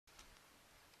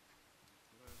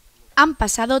Han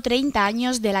pasado 30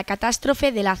 años de la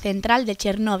catástrofe de la central de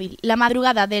Chernóbil. La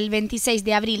madrugada del 26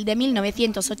 de abril de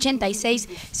 1986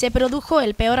 se produjo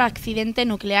el peor accidente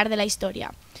nuclear de la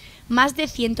historia. Más de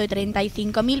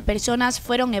 135.000 personas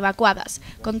fueron evacuadas,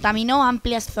 contaminó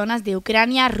amplias zonas de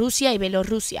Ucrania, Rusia y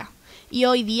Bielorrusia, y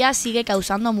hoy día sigue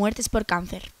causando muertes por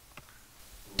cáncer.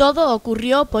 Todo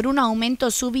ocurrió por un aumento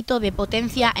súbito de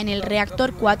potencia en el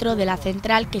reactor 4 de la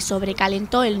central que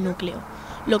sobrecalentó el núcleo,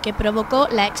 lo que provocó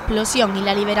la explosión y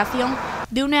la liberación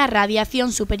de una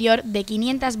radiación superior de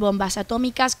 500 bombas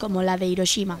atómicas como la de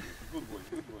Hiroshima.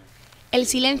 El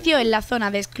silencio en la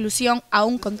zona de exclusión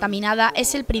aún contaminada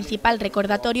es el principal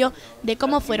recordatorio de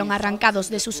cómo fueron arrancados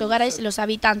de sus hogares los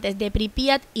habitantes de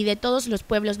Pripyat y de todos los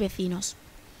pueblos vecinos.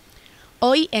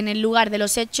 Hoy, en el lugar de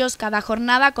los hechos, cada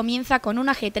jornada comienza con un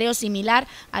ajetreo similar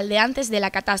al de antes de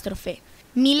la catástrofe.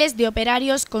 Miles de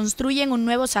operarios construyen un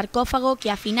nuevo sarcófago que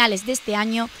a finales de este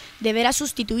año deberá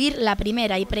sustituir la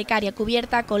primera y precaria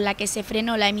cubierta con la que se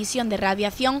frenó la emisión de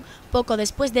radiación poco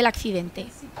después del accidente.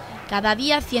 Cada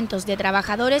día cientos de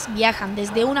trabajadores viajan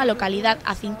desde una localidad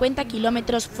a 50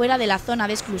 kilómetros fuera de la zona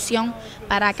de exclusión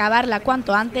para acabarla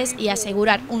cuanto antes y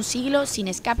asegurar un siglo sin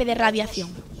escape de radiación.